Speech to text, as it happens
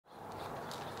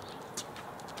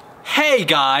Hey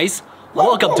guys!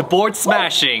 Welcome to Board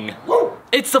Smashing!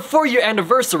 It's the 4-year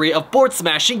anniversary of Board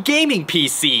Smashing Gaming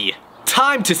PC!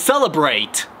 Time to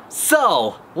celebrate!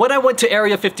 So, when I went to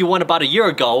Area 51 about a year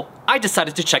ago, I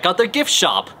decided to check out their gift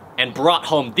shop, and brought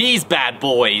home these bad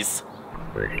boys!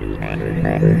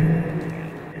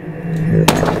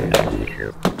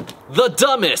 The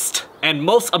dumbest and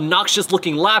most obnoxious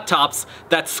looking laptops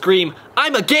that scream,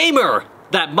 "I'm a gamer!"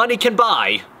 that money can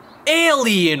buy.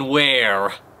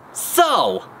 Alienware!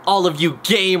 So, all of you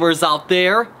gamers out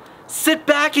there, sit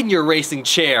back in your racing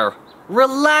chair,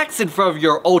 relax in front of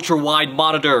your ultra-wide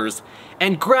monitors,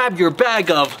 and grab your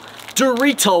bag of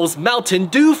Doritos Mountain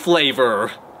Dew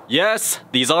flavor. Yes,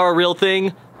 these are a real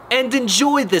thing. And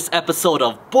enjoy this episode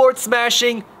of Board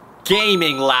Smashing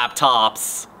Gaming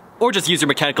Laptops. Or just use your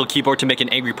mechanical keyboard to make an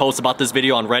angry post about this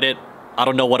video on Reddit. I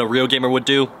don't know what a real gamer would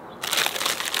do.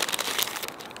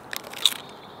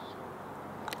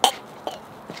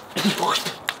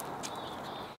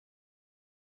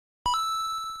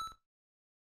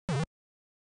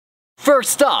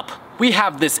 First up, we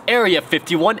have this Area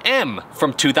 51M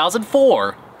from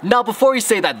 2004. Now before you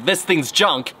say that this thing's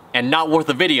junk and not worth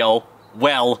a video,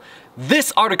 well,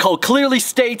 this article clearly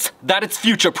states that it's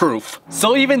future-proof.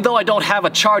 So even though I don't have a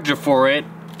charger for it,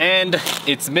 and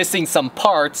it's missing some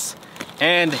parts,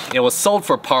 and it was sold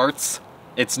for parts,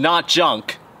 it's not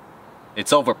junk.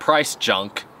 It's overpriced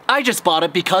junk. I just bought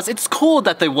it because it's cool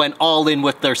that they went all in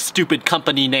with their stupid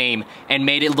company name and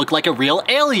made it look like a real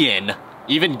alien.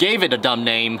 Even gave it a dumb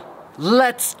name.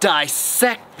 Let's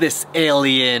dissect this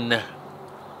alien.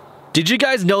 Did you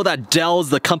guys know that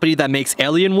Dell's the company that makes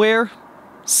Alienware?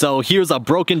 So here's a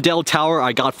broken Dell tower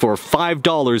I got for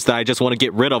 $5 that I just want to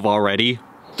get rid of already.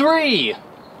 3,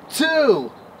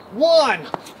 2, 1.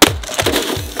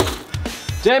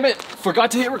 Damn it, forgot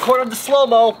to hit record on the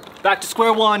slow-mo. Back to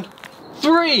square one.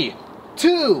 3,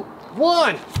 2,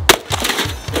 1.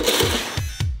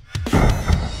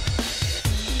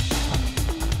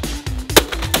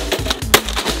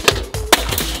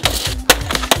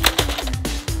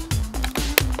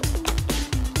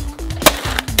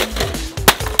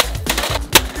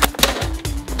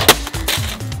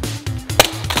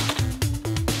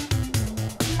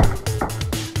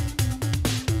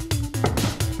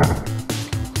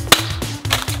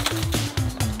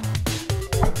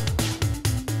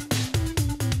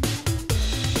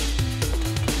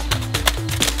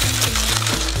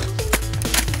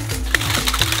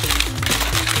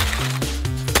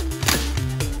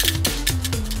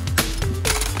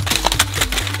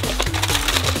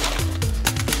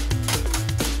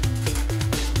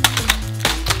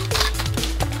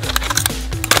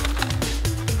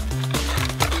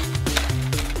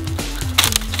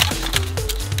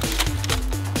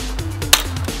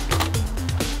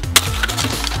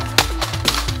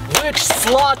 Which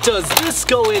slot does this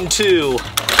go into?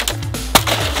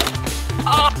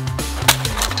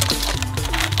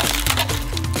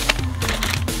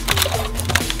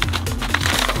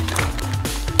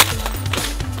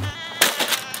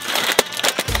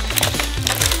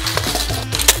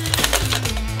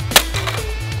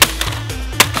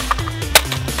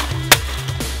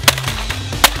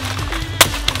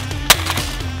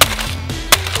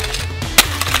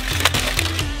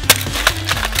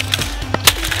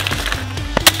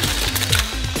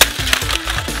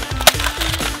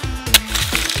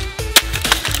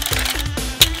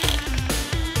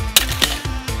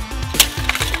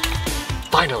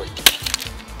 Finally.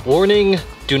 Warning,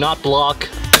 do not block.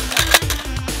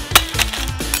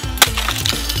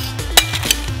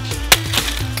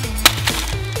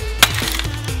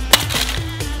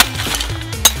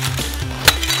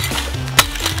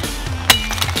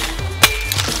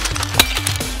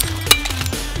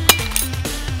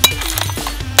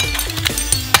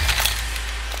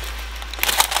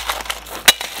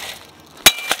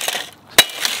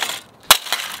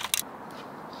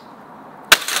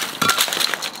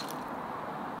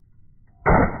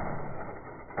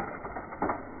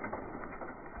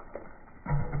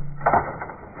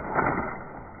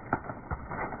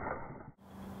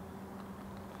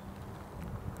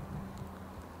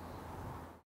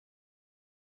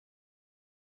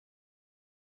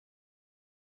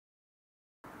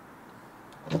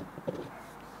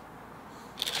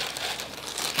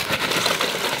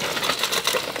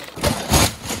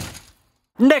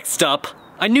 Next up,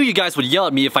 I knew you guys would yell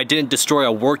at me if I didn't destroy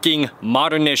a working,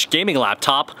 modernish gaming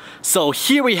laptop, so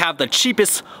here we have the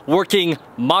cheapest working,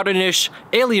 modernish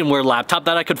Alienware laptop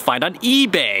that I could find on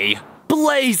eBay.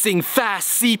 Blazing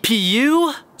fast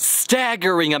CPU,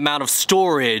 staggering amount of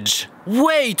storage,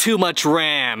 way too much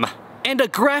RAM, and a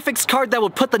graphics card that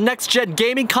would put the next-gen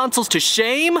gaming consoles to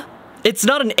shame? It's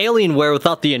not an Alienware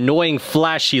without the annoying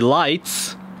flashy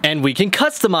lights. And we can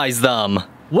customize them.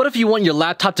 What if you want your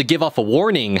laptop to give off a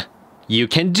warning? You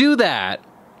can do that.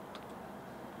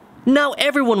 Now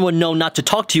everyone would know not to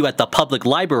talk to you at the public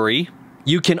library.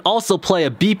 You can also play a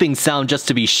beeping sound just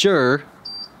to be sure.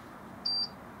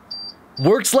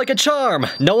 Works like a charm.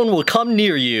 No one will come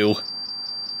near you.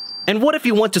 And what if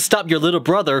you want to stop your little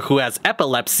brother who has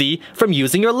epilepsy from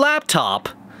using your laptop?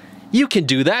 You can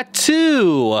do that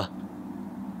too.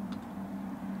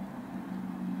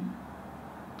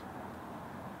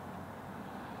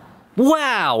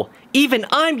 Wow! Even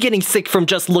I'm getting sick from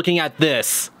just looking at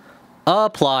this.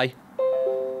 Apply.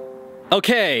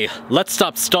 Okay, let's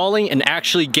stop stalling and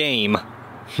actually game.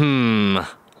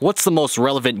 What's the most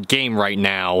relevant game right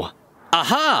now?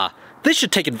 Aha! This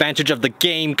should take advantage of the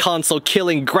game console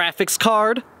killing graphics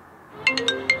card.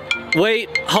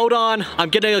 Wait, hold on. I'm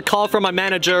getting a call from my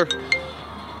manager.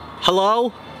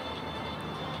 Hello?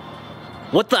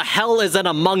 What the hell is an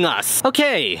Among Us?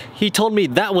 Okay, he told me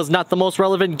that was not the most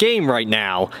relevant game right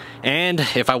now. And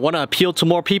if I want to appeal to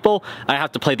more people, I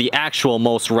have to play the actual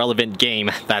most relevant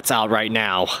game that's out right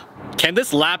now. Can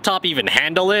this laptop even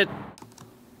handle it?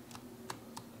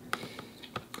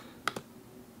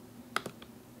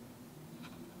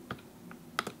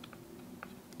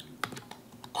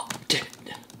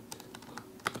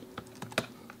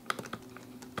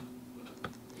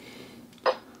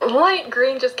 Light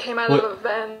green just came out of a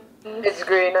vent. It's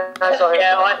green. I saw it.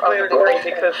 Yeah, I thought it was green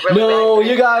because... No,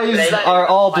 you guys are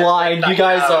all blind. You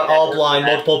guys are all blind.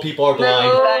 Multiple people are blind.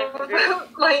 No,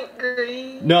 light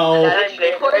green. No. I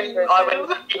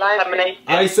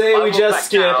say we just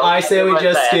skip. I say we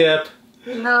just skip.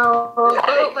 No,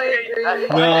 light green.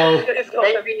 No.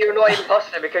 Maybe you're not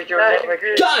imposter because you're not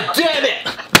green. God damn it!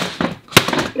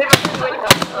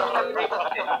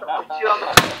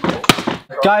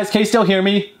 Guys, can you still hear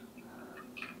me?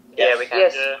 Yeah, we can.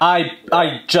 Yes.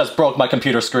 I just broke my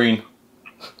computer screen.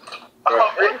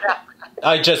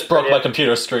 I just broke my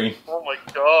computer screen. Oh my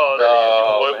god.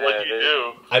 Oh, what did you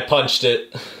do? I punched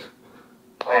it.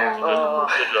 Good job,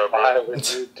 Why bro.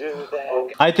 would you do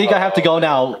that? I think I have to go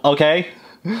now, okay?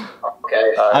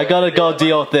 Okay. I gotta go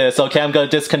deal with this, okay? I'm gonna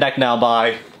disconnect now,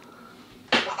 bye.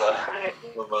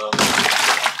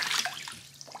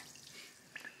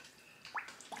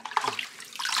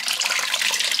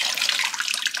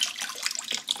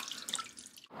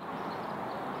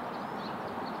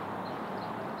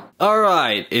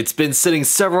 Alright, it's been sitting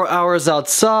several hours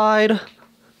outside.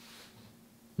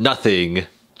 Nothing.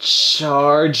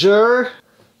 Charger?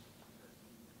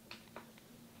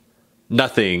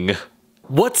 Nothing.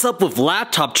 What's up with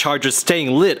laptop chargers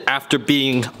staying lit after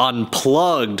being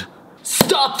unplugged?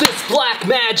 Stop this black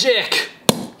magic!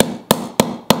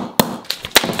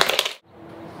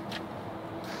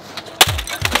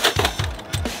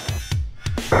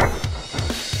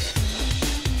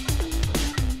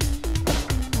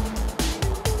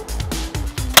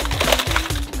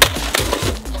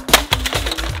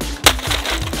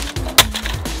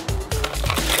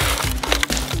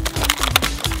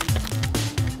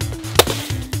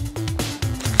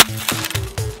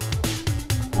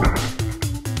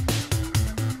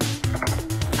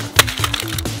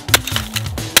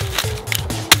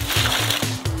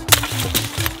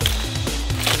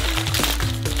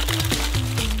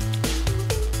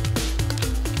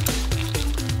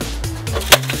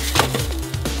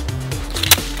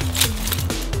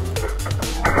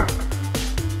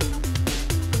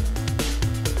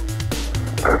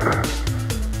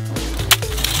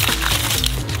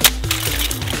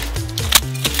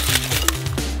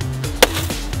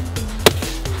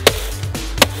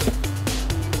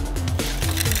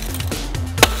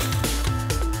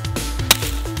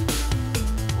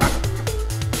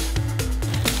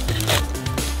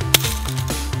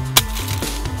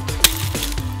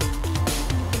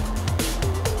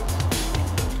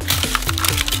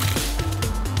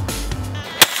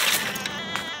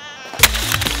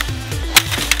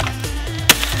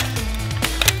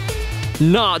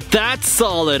 Not that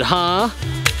solid, huh?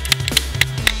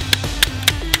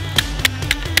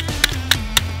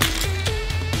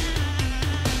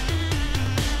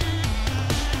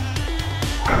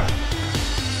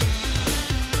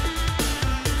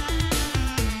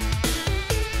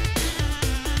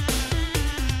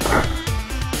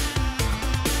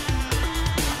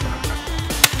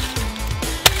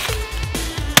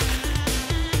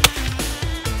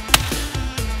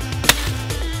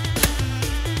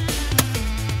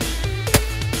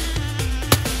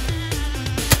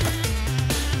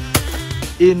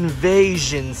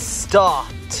 Invasion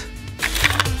stopped.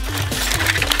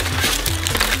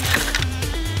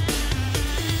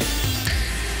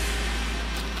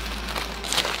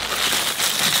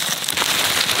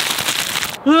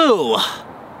 Ooh,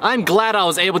 I'm glad I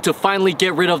was able to finally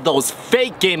get rid of those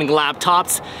fake gaming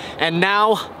laptops, and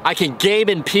now I can game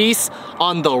in peace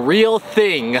on the real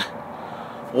thing.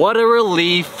 What a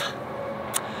relief.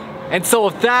 And so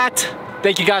with that,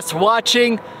 thank you guys for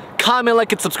watching. Comment,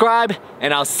 like, and subscribe,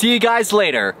 and I'll see you guys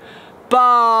later.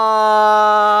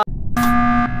 Bye!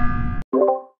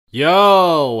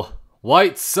 Yo!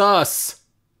 White sus!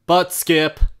 Butt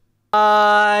skip.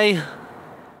 Bye!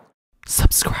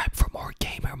 Subscribe for more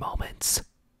gamer moments.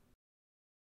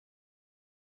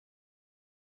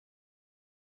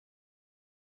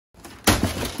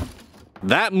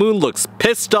 That moon looks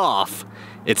pissed off.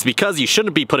 It's because you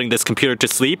shouldn't be putting this computer to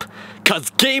sleep,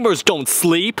 'cause gamers don't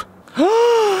sleep.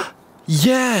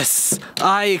 Yes,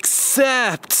 I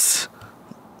accept.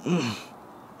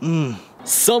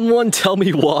 Someone tell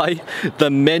me why the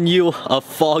menu of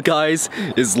Fall Guys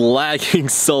is lagging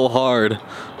so hard.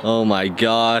 Oh my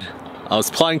god. I was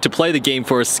planning to play the game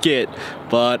for a skit,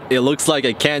 but it looks like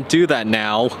I can't do that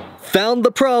now. Found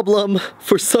the problem.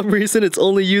 For some reason it's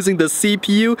only using the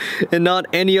CPU and not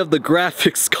any of the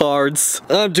graphics cards.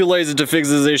 I'm too lazy to fix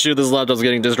this issue. This laptop's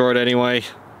getting destroyed anyway.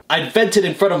 I vented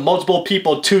in front of multiple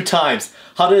people 2 times.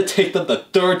 How did it take them the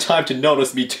 3rd time to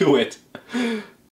notice me do it?